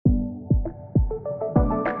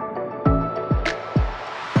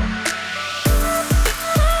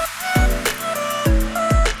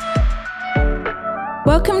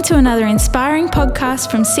Welcome to another inspiring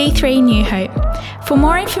podcast from C3 New Hope. For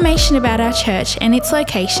more information about our church and its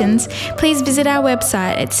locations, please visit our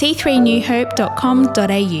website at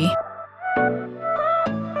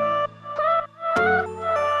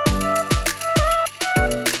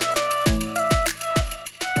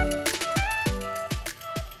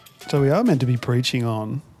So we are meant to be preaching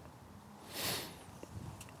on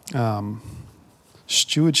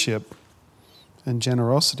stewardship and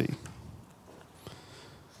generosity.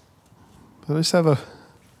 But I just have a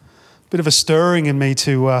bit of a stirring in me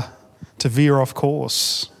to veer off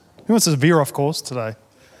course. Who wants to veer off course today?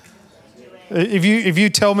 If you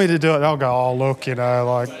tell me to do it, I'll go, oh, look,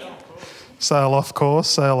 sail off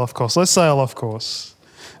course. Let's sail off course.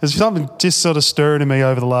 There's something just sort of stirring in me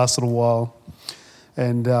over the last little while.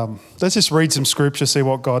 And let's just read some scripture, see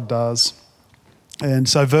what God does. And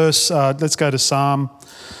so let's go to Psalm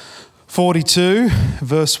 42,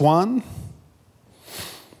 verse 1.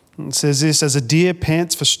 It says this: as a deer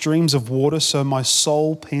pants for streams of water, so my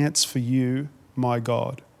soul pants for you, my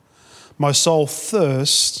God. My soul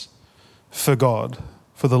thirsts for God,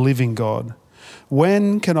 for the living God.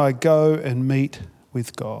 When can I go and meet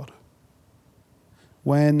with God?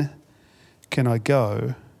 When can I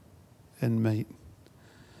go and meet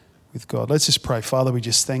with God? Let's just pray. Father, we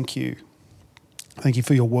just thank you. Thank you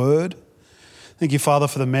for your word. Thank you, Father,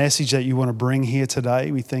 for the message that you want to bring here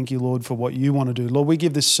today. We thank you, Lord, for what you want to do. Lord, we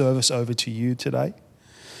give this service over to you today.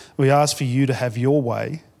 We ask for you to have your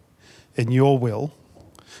way and your will.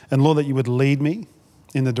 And Lord, that you would lead me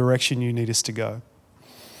in the direction you need us to go.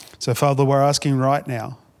 So, Father, we're asking right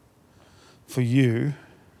now for you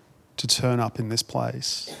to turn up in this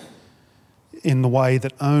place in the way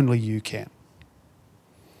that only you can.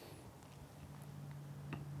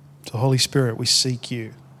 So, Holy Spirit, we seek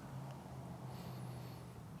you.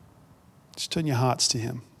 Just turn your hearts to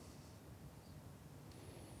him.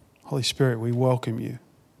 Holy Spirit, we welcome you.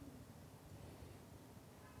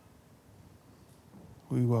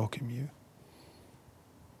 We welcome you.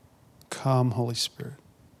 Come, Holy Spirit.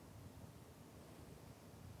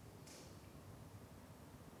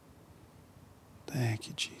 Thank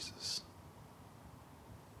you, Jesus.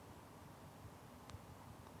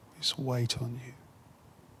 We just wait on you.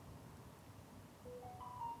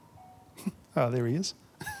 Oh, there he is.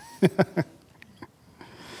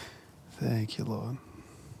 Thank you, Lord.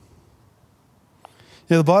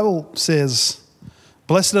 Yeah, the Bible says,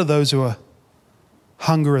 blessed are those who are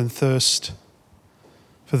hunger and thirst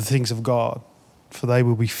for the things of God, for they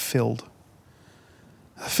will be filled.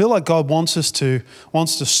 I feel like God wants to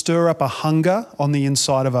stir up a hunger on the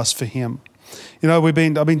inside of us for him. You know, I've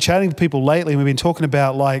been chatting to people lately, and we've been talking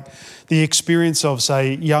about like the experience of,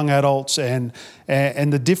 say, young adults and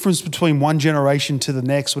the difference between one generation to the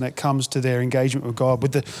next when it comes to their engagement with God,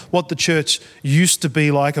 with what the church used to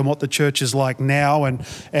be like and what the church is like now.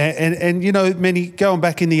 And you know, going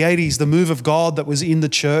back in the 80s, the move of God that was in the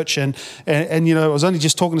church. And you know, I was only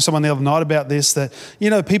just talking to someone the other night about this, that, you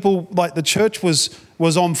know, people, like, the church was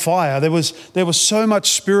on fire. There was so much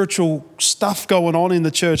spiritual stuff going on in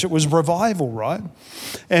the church. It was revival, right?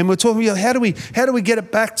 And we're talking about how do we get it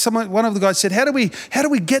back? One of the guys said, how do we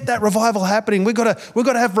get that revival happening? We've got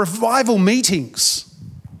to have revival meetings.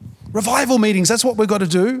 Revival meetings, that's what we've got to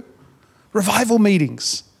do. Revival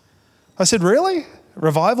meetings. I said, really?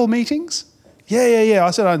 Revival meetings? Yeah.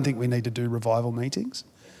 I said, I don't think we need to do revival meetings.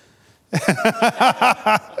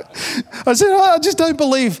 I said, I just don't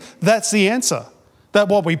believe that's the answer. That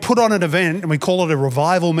what we put on an event and we call it a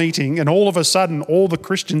revival meeting, and all of a sudden all the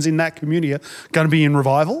Christians in that community are going to be in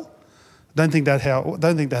revival. That's how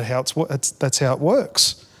it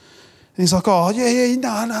works. And he's like, oh yeah,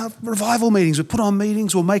 no, revival meetings. We put on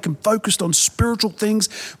meetings. We'll make them focused on spiritual things.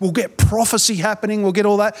 We'll get prophecy happening. We'll get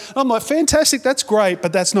all that. And I'm like, fantastic, that's great,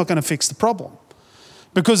 but that's not going to fix the problem,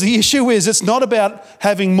 because the issue is it's not about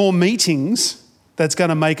having more meetings that's going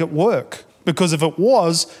to make it work. Because if it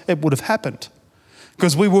was, it would have happened.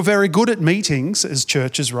 Because we were very good at meetings as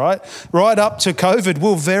churches, right? Right up to COVID, we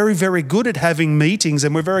were very, very good at having meetings,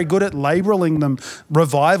 and we're very good at labeling them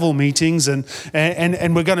revival meetings, and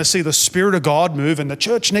we're going to see the Spirit of God move, and the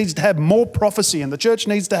church needs to have more prophecy, and the church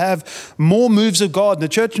needs to have more moves of God, and the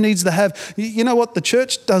church needs to have, you know what? The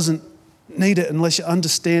church doesn't need it unless you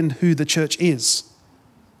understand who the church is.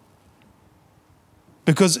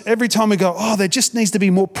 Because every time we go, oh, there just needs to be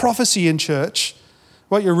more prophecy in church,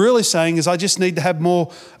 what you're really saying is, I just need to have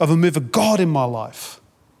more of a move of God in my life.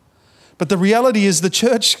 But the reality is the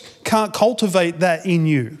church can't cultivate that in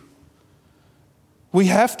you. We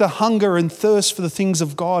have to hunger and thirst for the things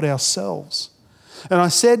of God ourselves. And I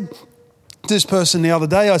said to this person the other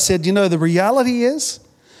day, I said, you know, the reality is,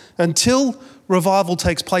 until revival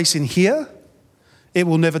takes place in here, it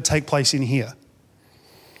will never take place in here.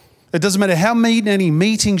 It doesn't matter how many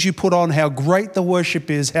meetings you put on, how great the worship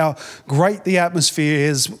is, how great the atmosphere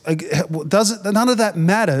is. None of that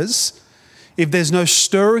matters if there's no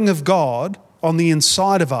stirring of God on the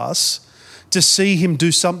inside of us to see him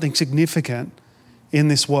do something significant in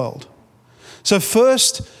this world. So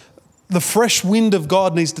first, the fresh wind of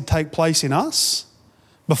God needs to take place in us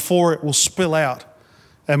before it will spill out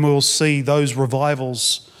and we'll see those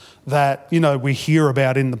revivals that, we hear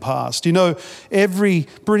about in the past.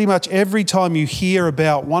 Pretty much every time you hear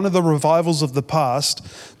about one of the revivals of the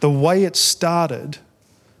past, the way it started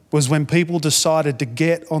was when people decided to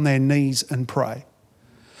get on their knees and pray.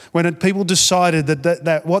 When people decided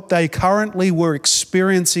that what they currently were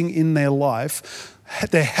experiencing in their life,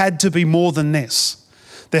 there had to be more than this.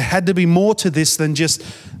 There had to be more to this than just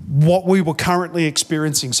what we were currently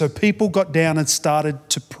experiencing. So people got down and started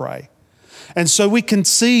to pray. And so we can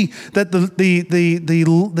see that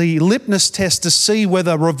the litmus test to see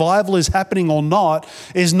whether revival is happening or not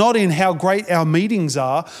is not in how great our meetings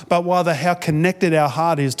are, but rather how connected our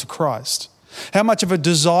heart is to Christ. How much of a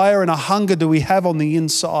desire and a hunger do we have on the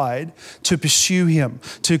inside to pursue him,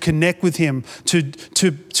 to connect with him,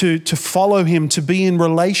 to follow him, to be in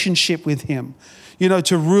relationship with him,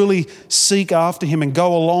 to really seek after him and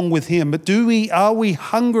go along with him. But are we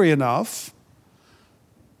hungry enough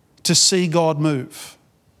to see God move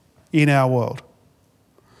in our world?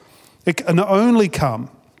 It can only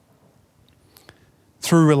come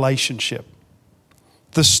through relationship,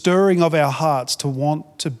 the stirring of our hearts to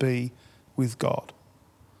want to be with God.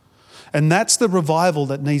 And that's the revival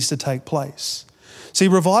that needs to take place. See,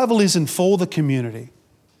 revival isn't for the community.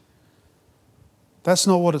 That's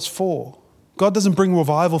not what it's for. God doesn't bring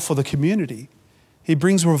revival for the community. He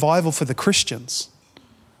brings revival for the Christians.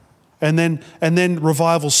 And then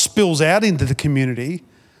revival spills out into the community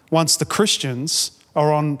once the Christians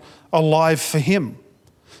are alive for him.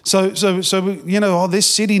 So this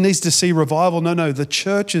city needs to see revival. No, the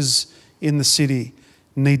churches in the city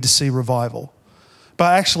need to see revival.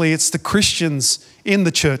 But actually, it's the Christians in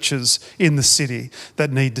the churches in the city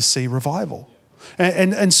that need to see revival.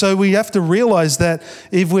 And so we have to realize that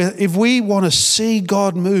if we want to see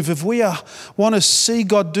God move, if we want to see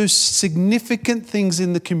God do significant things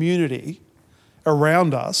in the community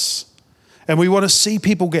around us, and we want to see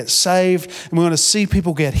people get saved, and we want to see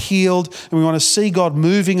people get healed, and we want to see God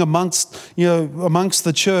moving amongst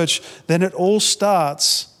the church, then it all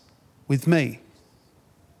starts with me.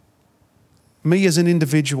 Me as an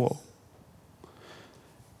individual.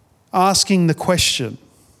 Asking the question,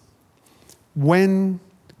 when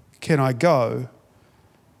can I go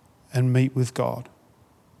and meet with God?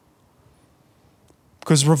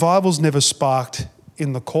 Because revival's never sparked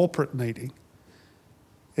in the corporate meeting.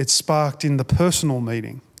 It's sparked in the personal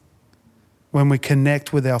meeting when we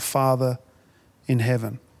connect with our Father in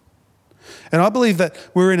heaven. And I believe that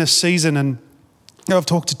we're in a season, and I've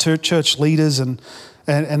talked to church leaders and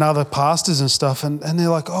other pastors and stuff, and they're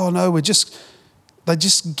like, oh no, they're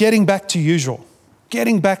just getting back to usual.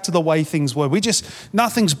 Getting back to the way things were.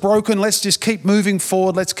 Nothing's broken. Let's just keep moving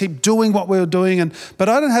forward. Let's keep doing what we were doing. But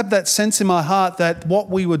I don't have that sense in my heart that what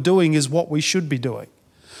we were doing is what we should be doing.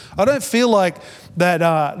 I don't feel like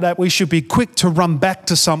that we should be quick to run back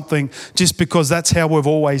to something just because that's how we've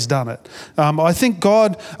always done it. I think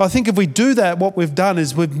if we do that, what we've done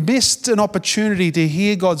is we've missed an opportunity to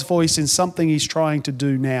hear God's voice in something he's trying to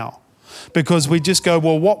do now. Because we just go,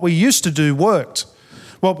 well, what we used to do worked.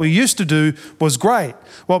 What we used to do was great.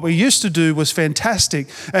 What we used to do was fantastic.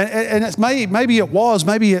 And it's maybe it was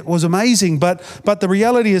amazing, but the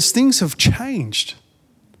reality is things have changed.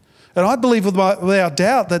 And I believe without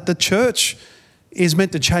doubt that the church is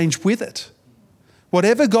meant to change with it.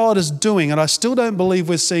 Whatever God is doing, and I still don't believe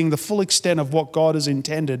we're seeing the full extent of what God has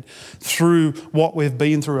intended through what we've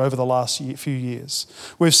been through over the last few years.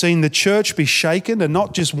 We've seen the church be shaken, and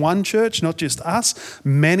not just one church, not just us.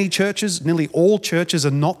 Many churches, nearly all churches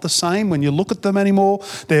are not the same when you look at them anymore.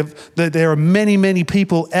 There are many, many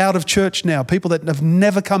people out of church now, people that have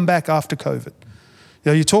never come back after COVID.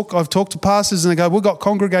 I've talked to pastors and they go, we've got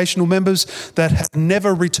congregational members that have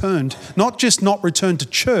never returned, not just not returned to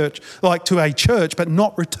church, like to a church, but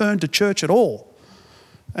not returned to church at all.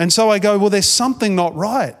 And so I go, well, there's something not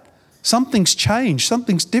right. Something's changed.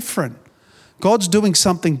 Something's different. God's doing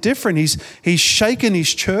something different. He's shaken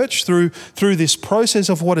his church through this process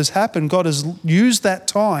of what has happened. God has used that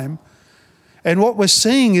time. And what we're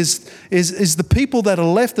seeing is the people that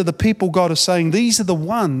are left are the people God is saying, these are the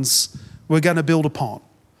ones we're going to build upon.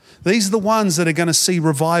 These are the ones that are going to see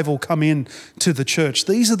revival come in to the church.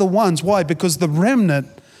 These are the ones. Why? Because the remnant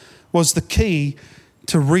was the key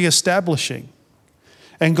to reestablishing.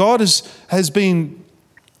 And God has been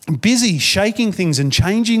busy shaking things and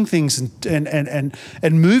changing things and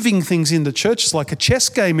moving things in the church. It's like a chess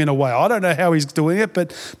game in a way. I don't know how he's doing it,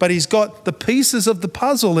 but he's got the pieces of the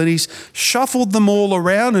puzzle and he's shuffled them all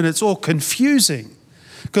around, and it's all confusing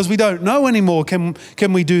because we don't know anymore. Can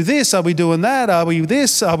we do this? Are we doing that? Are we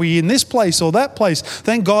this? Are we in this place or that place?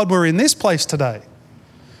 Thank God we're in this place today.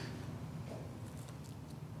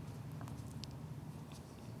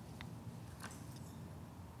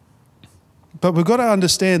 But we've got to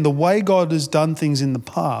understand the way God has done things in the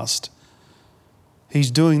past,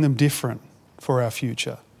 he's doing them different for our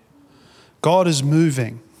future. God is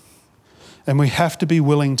moving, and we have to be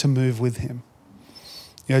willing to move with him.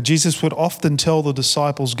 You know, Jesus would often tell the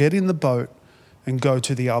disciples, get in the boat and go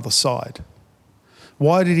to the other side.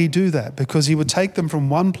 Why did he do that? Because he would take them from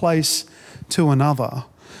one place to another,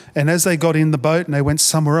 and as they got in the boat and they went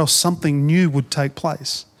somewhere else, something new would take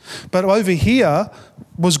place. But over here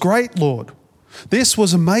was great, Lord. This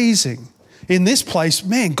was amazing. In this place,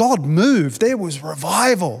 man, God moved. There was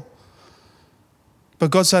revival. But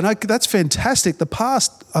God said, no, that's fantastic. The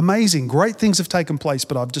past, amazing. Great things have taken place,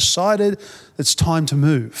 but I've decided it's time to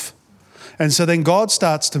move. And so then God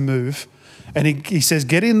starts to move, and he says,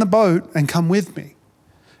 get in the boat and come with me.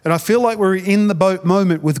 And I feel like we're in the boat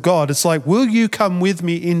moment with God. It's like, will you come with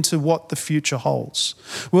me into what the future holds?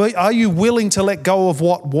 Are you willing to let go of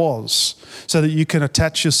what was so that you can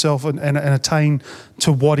attach yourself and attain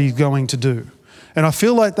to what he's going to do? And I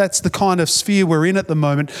feel like that's the kind of sphere we're in at the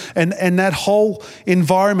moment. And that whole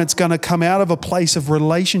environment's going to come out of a place of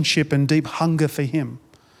relationship and deep hunger for him.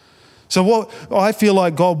 So what I feel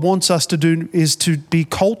like God wants us to do is to be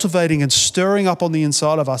cultivating and stirring up on the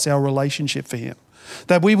inside of us our relationship for him.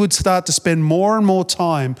 That we would start to spend more and more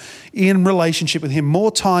time in relationship with him, more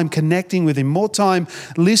time connecting with him, more time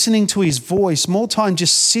listening to his voice, more time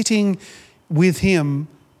just sitting with him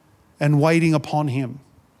and waiting upon him.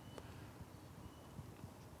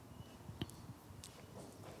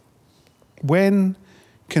 When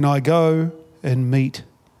can I go and meet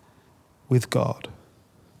with God?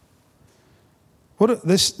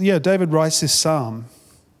 David writes this psalm,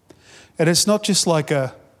 and it's not just like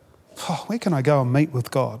where can I go and meet with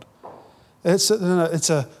God? It's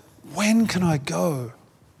a when can I go?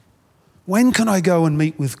 When can I go and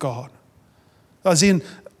meet with God? As in,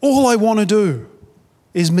 all I want to do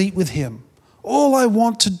is meet with him. All I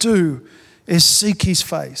want to do is seek his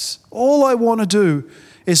face. All I want to do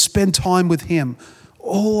is spend time with him.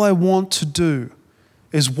 All I want to do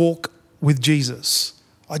is walk with Jesus.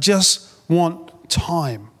 I just want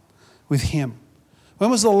time with him. When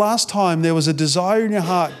was the last time there was a desire in your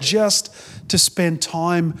heart just to spend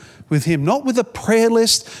time with him? Not with a prayer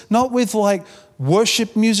list, not with like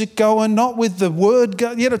worship music going, not with the word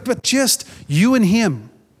going, but just you and him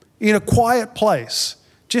in a quiet place,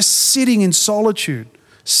 just sitting in solitude,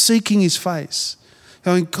 seeking his face.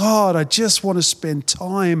 Going, God, I just want to spend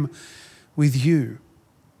time with you.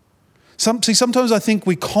 Sometimes I think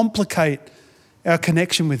we complicate our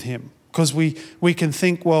connection with him because we can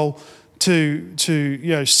think, well,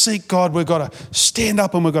 to seek God, we've got to stand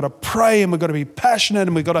up and we've got to pray and we've got to be passionate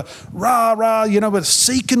and we've got to we're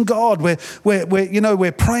seeking God.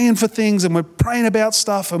 We're praying for things and we're praying about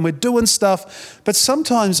stuff and we're doing stuff. But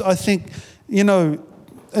sometimes I think,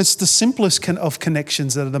 it's the simplest of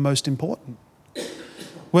connections that are the most important.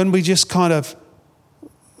 When we just kind of,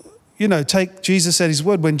 take Jesus at his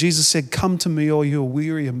word, when Jesus said, come to me all you are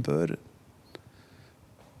weary and burdened.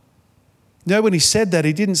 When he said that,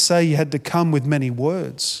 he didn't say you had to come with many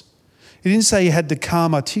words. He didn't say you had to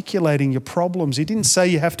come articulating your problems. He didn't say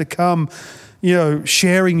you have to come,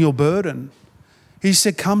 sharing your burden. He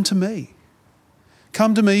said, come to me.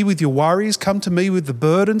 Come to me with your worries. Come to me with the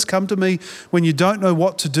burdens. Come to me when you don't know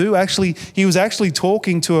what to do. Actually, he was actually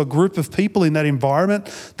talking to a group of people in that environment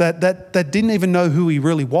that didn't even know who he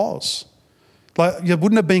really was. Like, it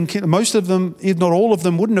wouldn't have been, most of them, if not all of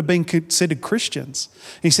them, wouldn't have been considered Christians.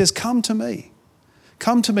 He says, come to me.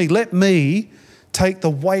 Come to me. Let me take the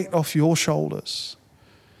weight off your shoulders.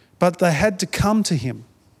 But they had to come to him.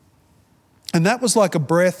 And that was like a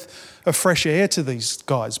breath of fresh air to these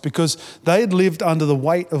guys because they had lived under the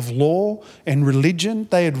weight of law and religion.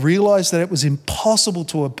 They had realized that it was impossible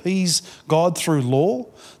to appease God through law,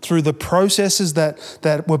 through the processes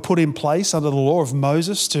that were put in place under the law of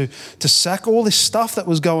Moses to sack all this stuff that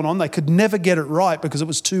was going on. They could never get it right because it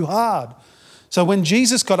was too hard. So when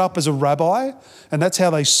Jesus got up as a rabbi, and that's how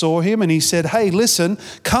they saw him, and he said, hey, listen,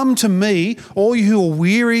 come to me, all you who are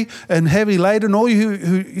weary and heavy laden, all you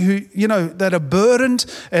who that are burdened,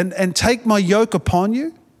 and take my yoke upon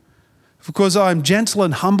you. Because I am gentle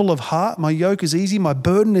and humble of heart, my yoke is easy, my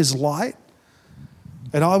burden is light,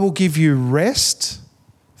 and I will give you rest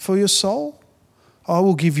for your soul. I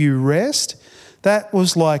will give you rest. That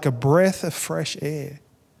was like a breath of fresh air.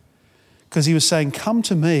 Because he was saying, come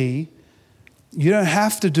to me. You don't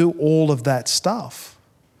have to do all of that stuff.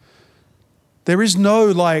 There is no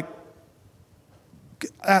like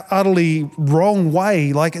utterly wrong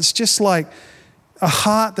way. Like it's just like a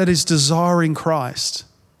heart that is desiring Christ.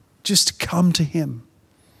 Just to come to him.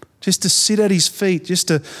 Just to sit at his feet. Just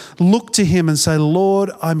to look to him and say,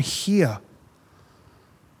 Lord, I'm here.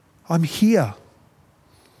 I'm here.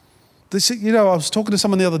 This, you know, I was talking to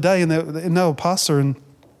someone the other day and they were a pastor and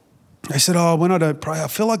they said, when I don't pray, I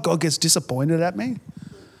feel like God gets disappointed at me.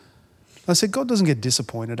 I said, God doesn't get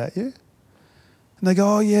disappointed at you. And they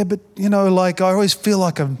go, yeah, but, you know, like I always feel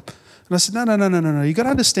like I'm... And I said, no. You got to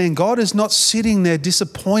understand, God is not sitting there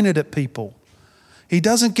disappointed at people. He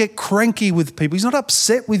doesn't get cranky with people. He's not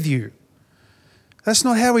upset with you. That's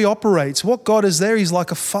not how he operates. What God is there, he's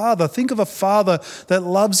like a father. Think of a father that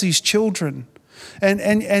loves his children.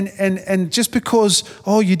 And just because,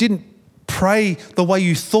 you didn't pray the way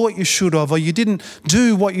you thought you should have, or you didn't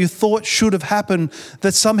do what you thought should have happened,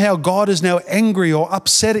 that somehow God is now angry or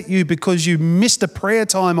upset at you because you missed a prayer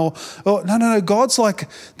time or no. God's like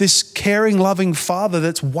this caring, loving father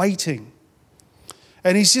that's waiting.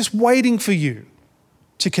 And he's just waiting for you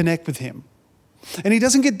to connect with him. And he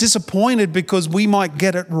doesn't get disappointed because we might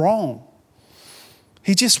get it wrong.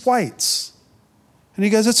 He just waits. And he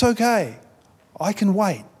goes, it's okay. I can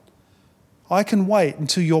wait. I can wait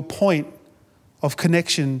until your point of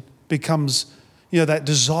connection becomes, that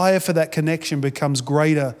desire for that connection becomes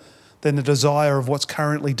greater than the desire of what's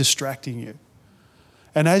currently distracting you.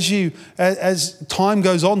 And as time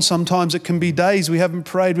goes on, sometimes it can be days we haven't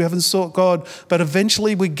prayed, we haven't sought God, but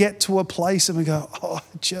eventually we get to a place and we go, I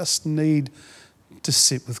just need to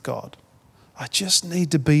sit with God. I just need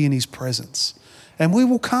to be in his presence. And we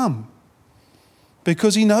will come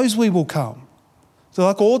because he knows we will come. So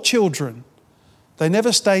like all children, they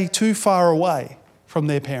never stay too far away from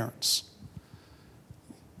their parents.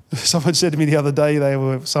 Someone said to me the other day, they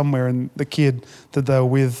were somewhere and the kid that they were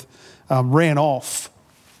with ran off.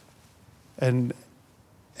 And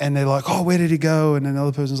they're like, where did he go? And then the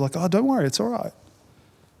other person's like, don't worry, it's all right.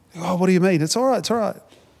 What do you mean? It's all right.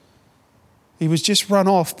 He was just run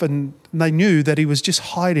off and they knew that he was just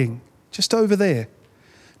hiding just over there.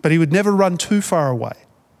 But he would never run too far away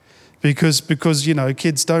because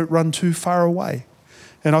kids don't run too far away.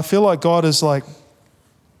 And I feel like God is like,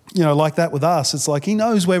 like that with us. It's like he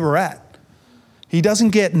knows where we're at. He doesn't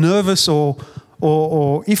get nervous or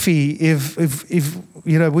iffy if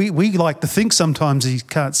we like to think sometimes he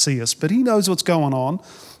can't see us, but he knows what's going on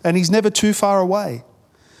and he's never too far away.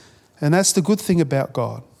 And that's the good thing about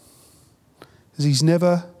God, is he's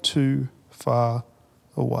never too far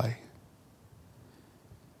away.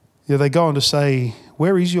 They go on to say,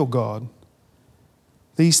 where is your God?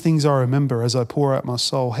 These things I remember as I pour out my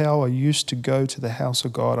soul, how I used to go to the house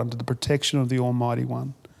of God under the protection of the Almighty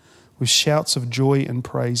One, with shouts of joy and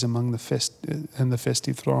praise among the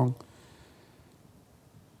festive throng.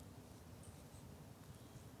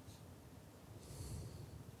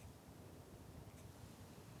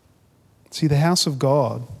 See, the house of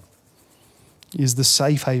God is the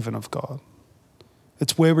safe haven of God.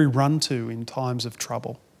 It's where we run to in times of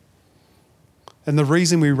trouble. And the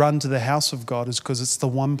reason we run to the house of God is because it's the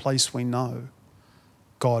one place we know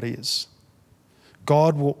God is.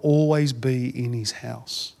 God will always be in his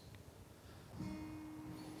house.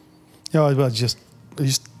 I was just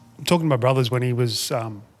talking to my brothers when he was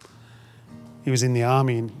in the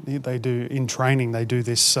army, and they do in training. They do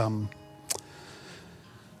this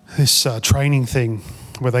training thing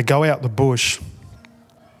where they go out the bush,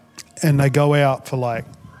 and they go out for like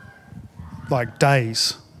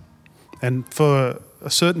days, and for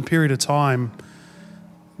a certain period of time,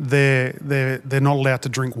 they're not allowed to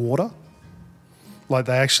drink water. Like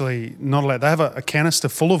they actually not allowed. They have a canister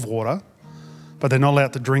full of water, but they're not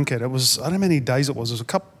allowed to drink it. It was, I don't know how many days it was. It was a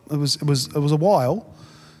couple. It was a while,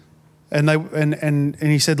 and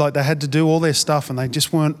he said like they had to do all their stuff, and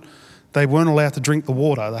they weren't allowed to drink the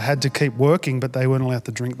water. They had to keep working, but they weren't allowed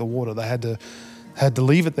to drink the water. They had to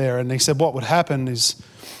leave it there. And he said what would happen is,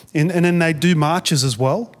 and then they do marches as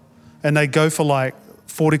well, and they go for like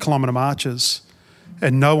 40-kilometre marches,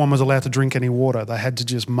 and no one was allowed to drink any water. They had to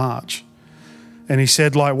just march. And he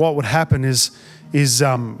said like what would happen is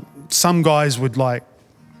some guys would like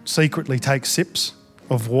secretly take sips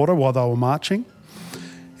of water while they were marching.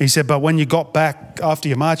 He said, but when you got back after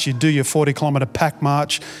your march, you do your 40-kilometre pack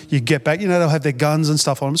march, you get back, they'll have their guns and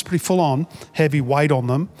stuff on them. It's pretty full on, heavy weight on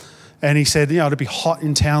them. And he said, it'd be hot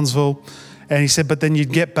in Townsville. And he said, but then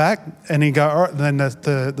you'd get back and he'd go, all right, and then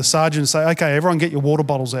the sergeant would say, okay, everyone get your water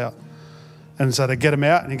bottles out. And so they'd get them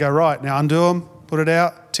out and he'd go, right, now undo them, put it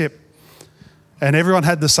out, tip. And everyone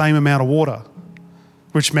had the same amount of water,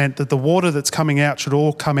 which meant that the water that's coming out should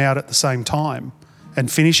all come out at the same time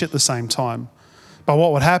and finish at the same time. But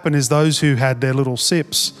what would happen is those who had their little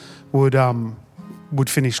sips would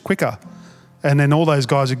finish quicker. And then all those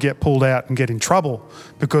guys would get pulled out and get in trouble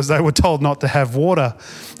because they were told not to have water.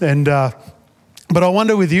 And but I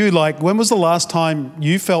wonder with you, like, when was the last time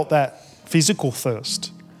you felt that physical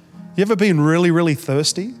thirst? You ever been really, really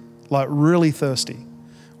thirsty? Like really thirsty?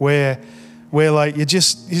 Where like you're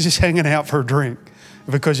just hanging out for a drink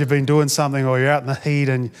because you've been doing something, or you're out in the heat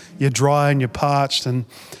and you're dry and you're parched and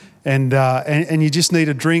you just need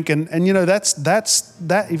a drink. And that's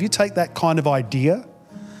that. If you take that kind of idea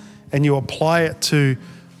and you apply it to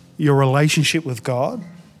your relationship with God,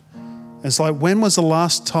 it's like, when was the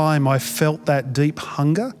last time I felt that deep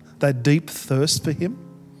hunger, that deep thirst for him?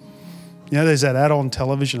 There's that ad on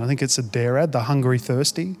television, I think it's a Dare ad, the Hungry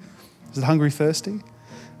Thirsty. Is it Hungry Thirsty?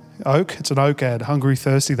 Oak? It's an Oak ad, Hungry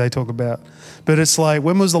Thirsty they talk about. But it's like,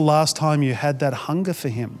 when was the last time you had that hunger for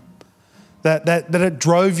him? That it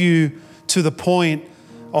drove you to the point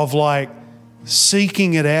of like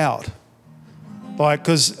seeking it out. Like,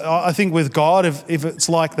 because I think with God, if it's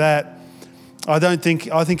like that, I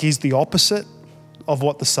think he's the opposite of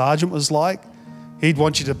what the sergeant was like. He'd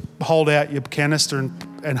want you to hold out your canister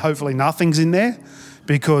and hopefully nothing's in there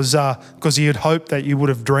because he'd hope that you would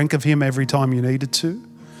have drank of him every time you needed to.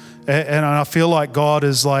 And I feel like God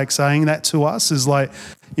is like saying that to us, is like,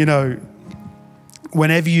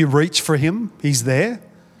 whenever you reach for him, he's there.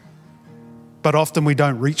 But often we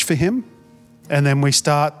don't reach for him, and then we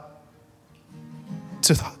start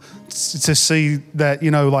to see that,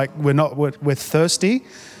 like we're thirsty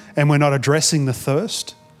and we're not addressing the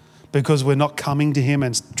thirst because we're not coming to him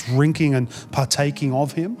and drinking and partaking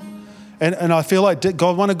of him. And I feel like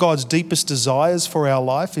one of God's deepest desires for our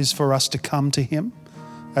life is for us to come to him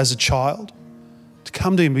as a child, to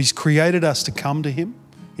come to him. He's created us to come to him.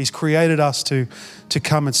 He's created us to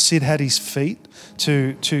come and sit at his feet,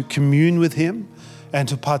 to commune with him and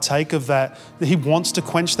to partake of that. He wants to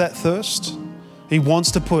quench that thirst. He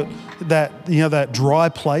wants to put that dry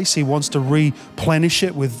place. He wants to replenish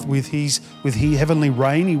it with his heavenly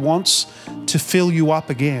rain. He wants to fill you up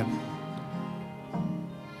again.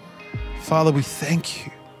 Father, we thank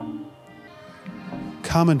you.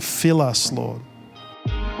 Come and fill us, Lord.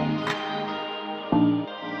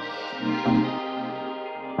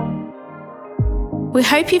 We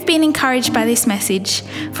hope you've been encouraged by this message.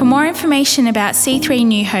 For more information about C3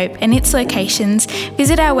 New Hope and its locations,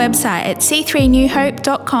 visit our website at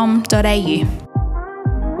c3newhope.com.au.